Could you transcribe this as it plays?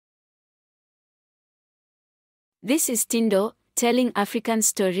This is Tindo, telling African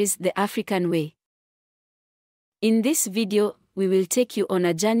stories the African way. In this video, we will take you on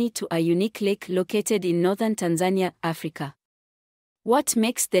a journey to a unique lake located in northern Tanzania, Africa. What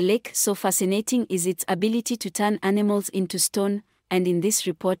makes the lake so fascinating is its ability to turn animals into stone, and in this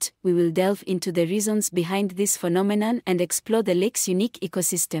report, we will delve into the reasons behind this phenomenon and explore the lake's unique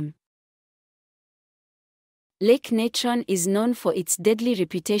ecosystem. Lake Natron is known for its deadly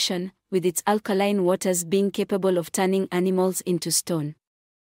reputation, with its alkaline waters being capable of turning animals into stone.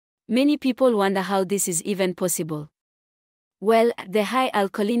 Many people wonder how this is even possible. Well, the high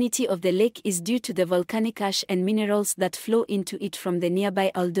alkalinity of the lake is due to the volcanic ash and minerals that flow into it from the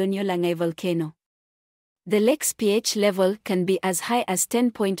nearby Ol Donyo Lengai volcano. The lake's pH level can be as high as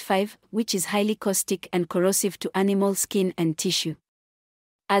 10.5, which is highly caustic and corrosive to animal skin and tissue.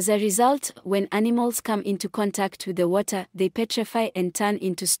 As a result, when animals come into contact with the water, they petrify and turn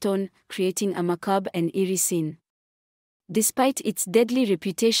into stone, creating a macabre and eerie scene. Despite its deadly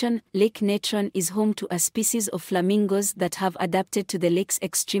reputation, Lake Natron is home to a species of flamingos that have adapted to the lake's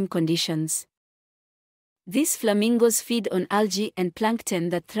extreme conditions. These flamingos feed on algae and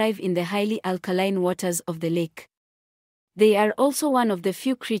plankton that thrive in the highly alkaline waters of the lake. They are also one of the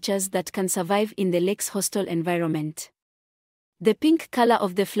few creatures that can survive in the lake's hostile environment. The pink color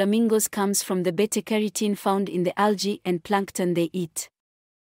of the flamingos comes from the beta-carotene found in the algae and plankton they eat.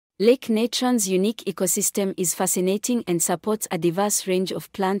 Lake Natron's unique ecosystem is fascinating and supports a diverse range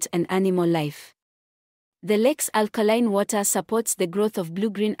of plant and animal life. The lake's alkaline water supports the growth of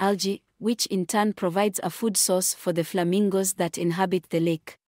blue-green algae, which in turn provides a food source for the flamingos that inhabit the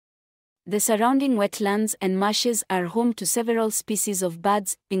lake. The surrounding wetlands and marshes are home to several species of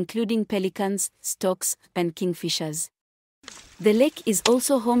birds, including pelicans, storks, and kingfishers. The lake is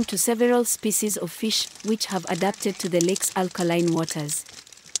also home to several species of fish, which have adapted to the lake's alkaline waters.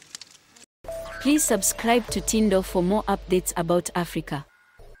 Please subscribe to Tindo for more updates about Africa.